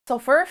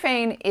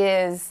Sulforaphane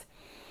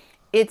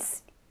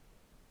it's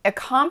a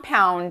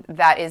compound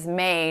that is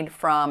made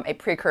from a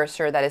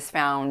precursor that is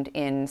found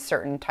in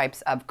certain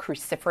types of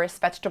cruciferous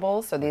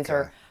vegetables. So these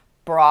are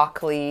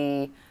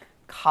broccoli,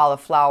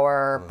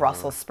 cauliflower,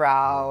 Brussels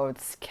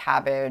sprouts,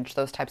 cabbage,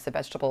 those types of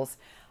vegetables.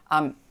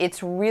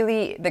 It's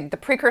really, the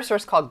precursor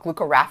is called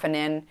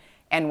glucoraphanin,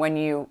 and when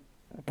you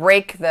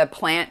break the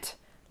plant,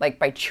 like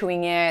by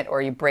chewing it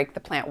or you break the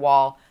plant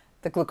wall,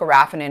 the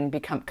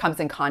glucoraphanin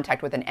comes in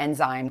contact with an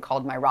enzyme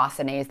called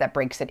myrosinase that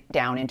breaks it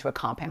down into a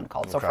compound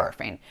called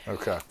sulforaphane.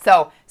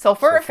 So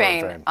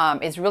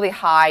sulforaphane is really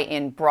high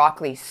in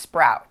broccoli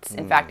sprouts.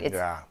 In fact, it's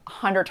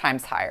 100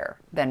 times higher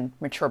than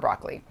mature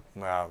broccoli.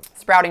 Wow.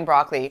 Sprouting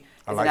broccoli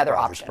is another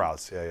option.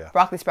 Sprouts,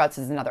 Broccoli sprouts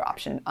is another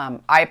option.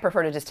 I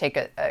prefer to just take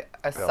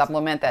a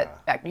supplement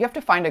that you have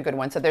to find a good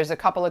one. So there's a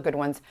couple of good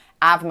ones: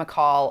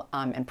 Avmacol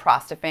and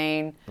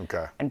Prostophane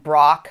and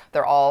Brock.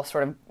 They're all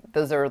sort of,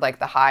 those are like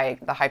the high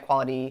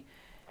quality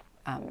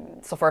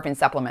sulforaphane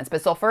supplements.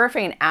 But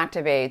sulforaphane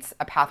activates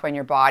a pathway in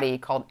your body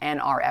called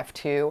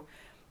NRF2.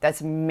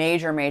 That's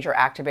major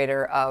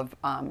activator of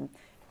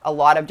a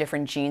lot of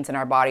different genes in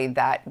our body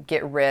that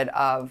get rid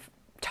of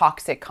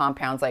toxic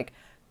compounds like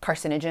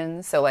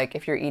carcinogens. So like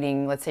if you're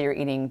eating, let's say you're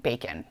eating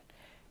bacon,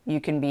 you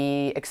can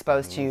be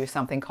exposed to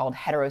something called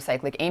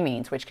heterocyclic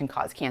amines, which can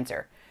cause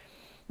cancer.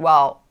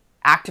 Well,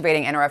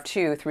 activating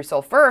NRF2 through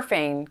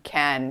sulforaphane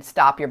can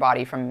stop your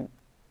body from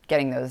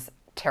getting those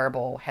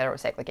terrible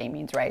heterocyclic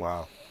amines, right?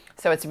 Wow.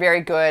 So it's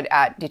very good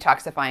at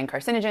detoxifying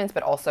carcinogens,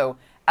 but also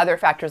other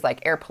factors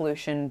like air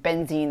pollution,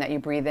 benzene that you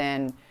breathe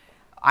in.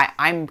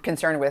 I'm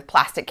concerned with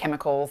plastic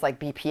chemicals like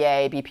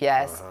BPA,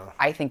 BPS.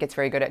 I think it's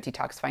very good at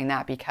detoxifying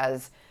that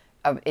because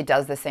it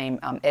does the same.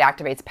 It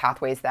activates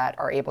pathways that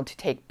are able to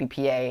take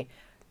BPA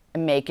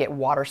and make it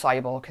water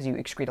soluble because you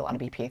excrete a lot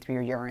of BPA through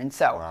your urine.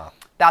 So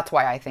that's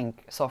why I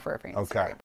think sulforaphane is very important.